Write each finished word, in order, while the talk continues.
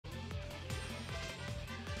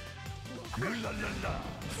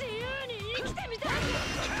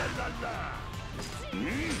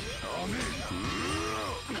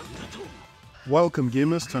Welcome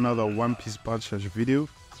gamers to another One Piece podcast video.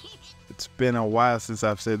 It's been a while since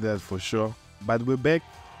I've said that for sure, but we're back.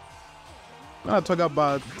 I'm gonna talk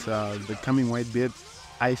about the coming Whitebeard.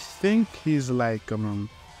 I think he's like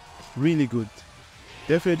really good.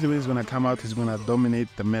 Definitely when he's gonna come out, he's gonna dominate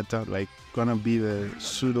the meta, like gonna be the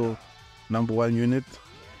pseudo #1 unit.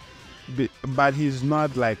 But he's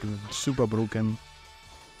not like super broken,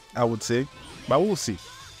 I would say, but we'll see.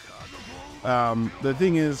 The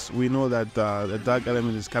thing is, we know that the dark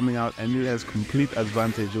element is coming out and it has complete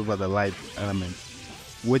advantage over the light element,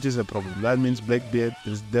 which is a problem. That means Blackbeard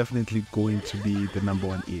is definitely going to be the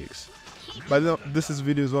 #1 EX. But this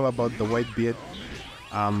video is all about the Whitebeard.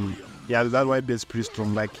 Yeah, that Whitebeard is pretty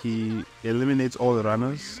strong. Like, he eliminates all the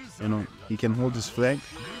runners. You know, he can hold his flag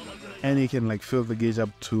and he can like fill the gauge up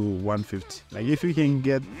to 150. Like, if you can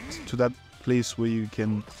get to that place where you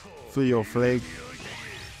can fill your flag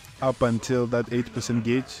up until that 80%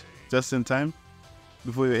 gauge just in time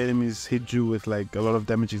before your enemies hit you with like a lot of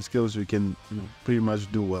damaging skills, you can pretty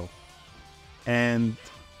much do well. And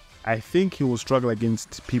I think he will struggle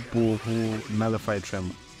against people who nullify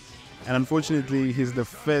Tremor. And unfortunately, he's the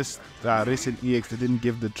first recent EX that didn't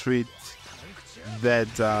give the trait that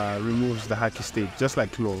removes the Haki state, just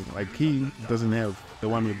like Claw. Like, he doesn't have the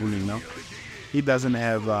one we're bullying now. He doesn't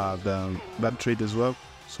have that trait as well,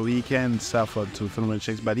 so he can suffer to phenomenal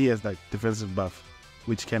checks, but he has like defensive buff,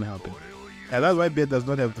 which can help him. And that Whitebeard does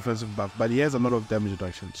not have defensive buff, but he has a lot of damage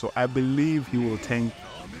reduction, so I believe he will tank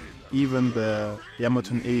even the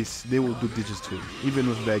Yamato and Ace. They will do digits to him, even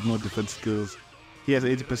with like no defense skills. He has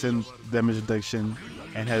 80% damage reduction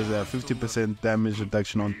and has a 50% damage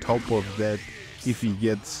reduction on top of that if he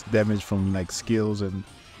gets damage from like skills and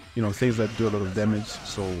things that do a lot of damage.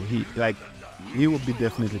 So he will be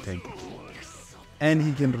definitely tanky. And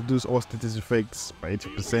he can reduce all status effects by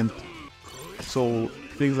 80%. So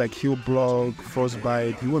things like heal block,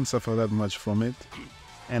 frostbite, he won't suffer that much from it.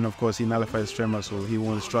 And of course he nullifies Tremor, so he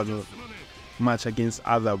won't struggle much against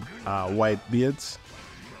other Whitebeards.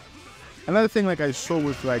 Another thing, like I saw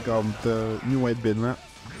with like the new Whitebeard,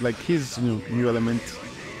 like his new element,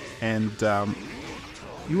 and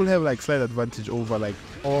you will have like slight advantage over like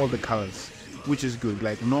all the colors, which is good.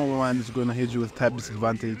 Like, no one is gonna hit you with type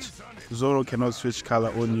disadvantage. Zoro cannot switch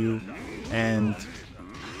color on you, and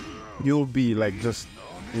you'll be like just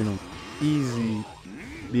easy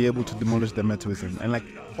be able to demolish the meta with him. And like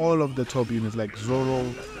all of the top units like Zoro,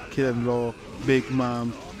 Kid and Law, Big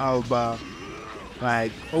Mom, Alba,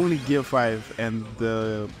 like only Gear 5 and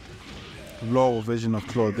the low version of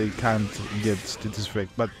Claw, they can't get status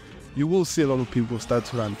effect. But you will see a lot of people start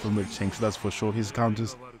to run from Red Shanks, that's for sure. His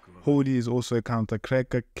counters, Hody is also a counter.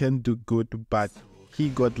 Cracker can do good, but he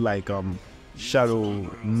got like Shadow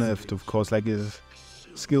nerfed, of course. Like, his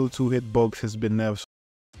skill 2 hitbox has been nerfed.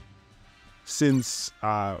 Since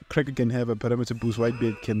Cracker can have a perimeter boost,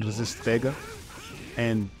 Whitebeard can resist dagger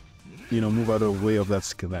and move out of the way of that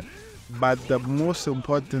skill. But the most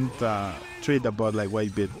important trait about like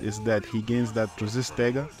Whitebeard is that he gains that resist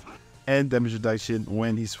dagger and damage reduction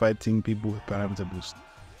when he's fighting people with parameter boost.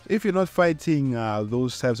 If you're not fighting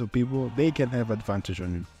those types of people, they can have advantage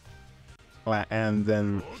on you. And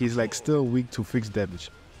then he's like still weak to fixed damage.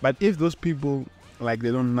 But if those people like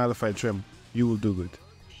they don't nullify Trem, you will do good.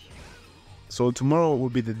 So tomorrow will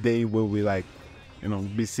be the day where we like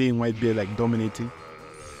be seeing Whitebeard like dominating.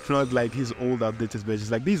 It's not like his old outdated versions.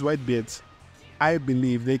 Like, these Whitebeards, I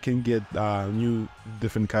believe they can get new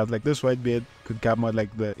different cards. Like, this Whitebeard could come out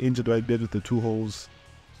like the injured Whitebeard with the 2 holes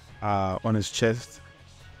on his chest.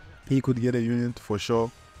 He could get a unit for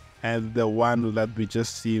sure. And the one that we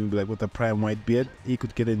just see like with the Prime Whitebeard, he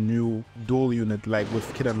could get a new dual unit like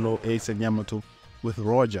with Kid and Law, Ace and Yamato with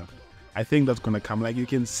Roger. I think that's gonna come. Like, you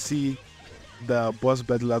can see the boss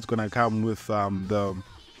battle that's gonna come with the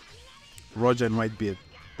Roger and Whitebeard.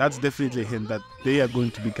 That's definitely a hint that they are going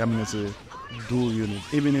to be coming as a dual unit.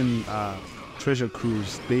 Even in Treasure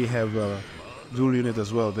Cruise, they have a dual unit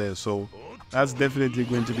as well there. So that's definitely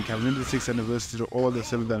going to be coming in the 6th anniversary or the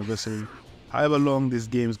 7th anniversary. However long this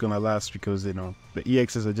game is gonna last, because the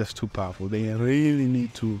EXs are just too powerful. They really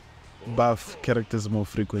need to buff characters more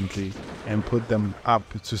frequently and put them up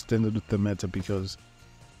to standard with the meta, because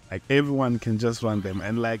like everyone can just run them,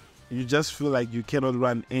 and like you just feel like you cannot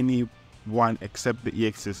run any one except the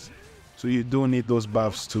EXs. So you do need those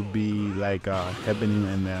buffs to be like happening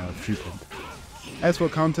and frequent. As for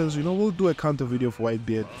counters, we'll do a counter video for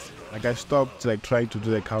Whitebeard. Like, I stopped like trying to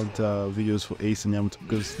do the counter videos for Ace and Yamato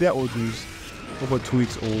because they're old news, over 2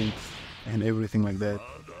 weeks old and everything like that.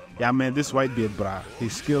 Yeah, man, this Whitebeard, bruh,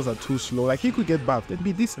 his skills are too slow. Like, he could get buffed and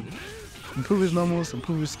be decent. Improve his normals,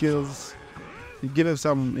 improve his skills. You give him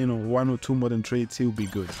some, you know, 1 or 2 modern traits, he'll be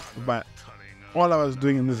good. But all I was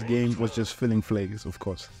doing in this game was just filling flags, of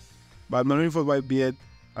course. But Marineford Whitebeard,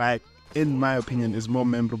 like, in my opinion, is more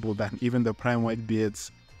memorable than even the prime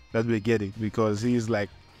Whitebeards that we're getting, because he's like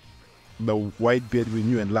the Whitebeard we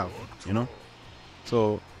knew and loved, you know?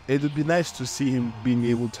 So it would be nice to see him being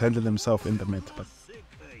able to handle himself in the meta. But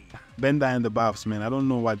Bender and the buffs, man, I don't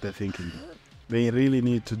know what they're thinking. They really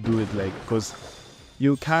need to do it, like, because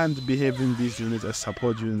you can't be having these units as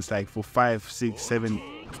support units like for 5, 6, 7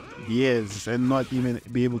 years and not even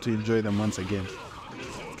be able to enjoy them once again.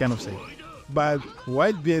 It's kind of sad. But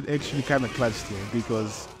Whitebeard actually kind of clutched here,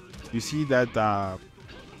 because you see that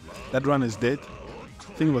that run is dead.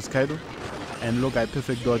 I think it was Kaido. And look, I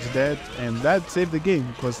perfect dodged that, and that saved the game,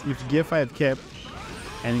 because if Gear 5 kept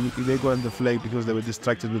and they got on the flag because they were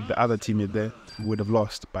distracted with the other teammate there, we would have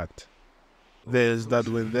lost. But there's that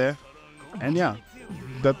win there, and yeah,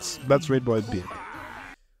 that's Red Whitebeard.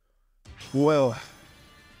 Well,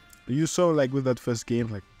 you saw like with that first game,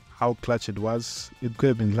 like how clutch it was. It could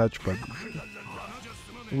have been clutch, but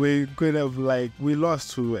we could have like, we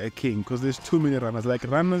lost to a king because there's too many runners. Like,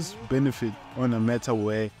 runners benefit on a meta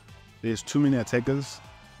where there's too many attackers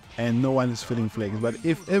and no one is filling flags. But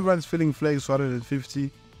if everyone's filling flags 150,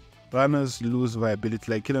 runners lose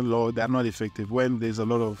viability. Like Kill and Law, they're not effective when there's a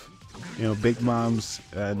lot of, you know, big moms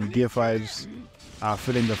and Gear 5s are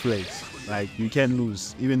filling the flags. Like, you can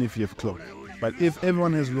lose even if you have cloak. But if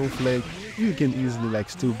everyone has low flag, you can easily like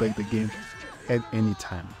still back the game at any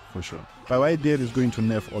time, for sure. But Whitebeard is going to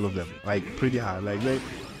nerf all of them, like pretty hard. Like,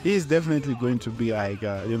 he's definitely going to be like,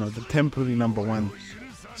 you know, the temporary #1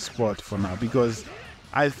 spot for now, because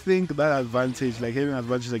I think that advantage, like having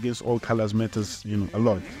advantage against all colors, matters, you know, a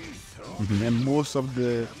lot. And most of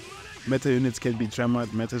the meta units can be tremor,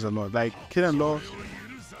 matters a lot. Like Kill and Law,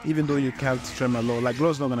 even though you can't tremor Law, like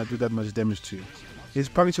Law's not gonna do that much damage to you. His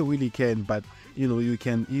puncture really can, but you know, you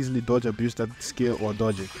can easily dodge, abuse that skill or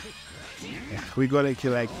dodge it. Yeah, we gotta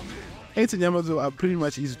kill, like, Eight and Yamato are pretty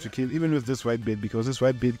much easy to kill, even with this Whitebeard, because this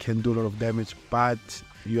Whitebeard can do a lot of damage, but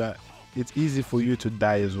it's easy for you to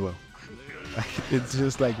die as well. Like, it's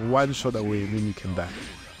just like one shot away and then you can die.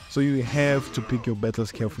 So you have to pick your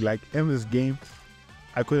battles carefully. Like in this game,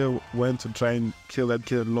 I could have went to try and kill that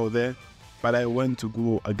Kill and Law there, but I went to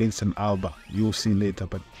go against an Alba. You'll see later,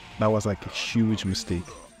 but that was like a huge mistake.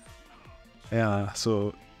 Yeah,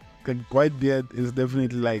 so like, Whitebeard is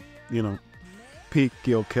definitely like, you know, pick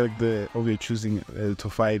your character of your choosing to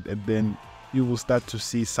fight, and then you will start to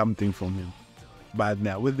see something from him. But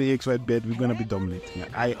now with the Ex Whitebeard, we're gonna be dominating.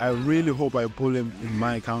 I really hope I pull him in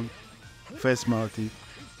my account, first multi,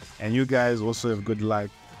 and you guys also have good luck.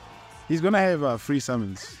 He's gonna have free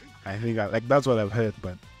summons, I think. Like, that's what I've heard.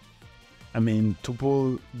 But I mean, to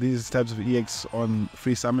pull these types of EX on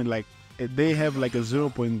free summon, like, they have like a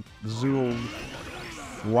 0.01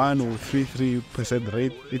 or 33%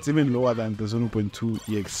 rate. It's even lower than the 0.2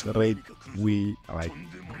 EX rate we like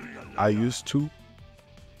are used to.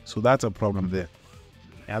 So that's a problem there.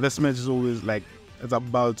 Yeah, this match is always like, it's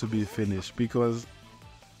about to be finished, because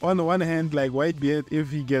on the one hand, like Whitebeard,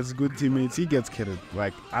 if he gets good teammates, he gets carried.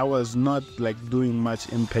 Like, I was not like doing much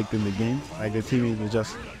impact in the game. Like, the teammates were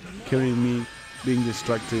just carrying me, being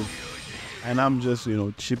destructive, and I'm just, you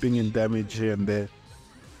know, chipping in damage here and there.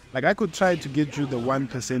 Like, I could try to get you the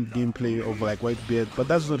 1% gameplay of like Whitebeard, but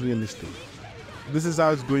that's not realistic. This is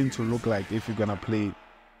how it's going to look like if you're gonna play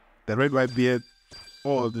the Red Whitebeard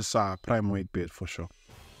or this Prime Whitebeard, for sure.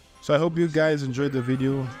 So I hope you guys enjoyed the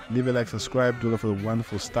video. Leave a like, subscribe, do all of the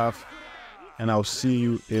wonderful stuff, and I'll see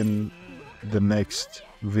you in the next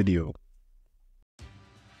video.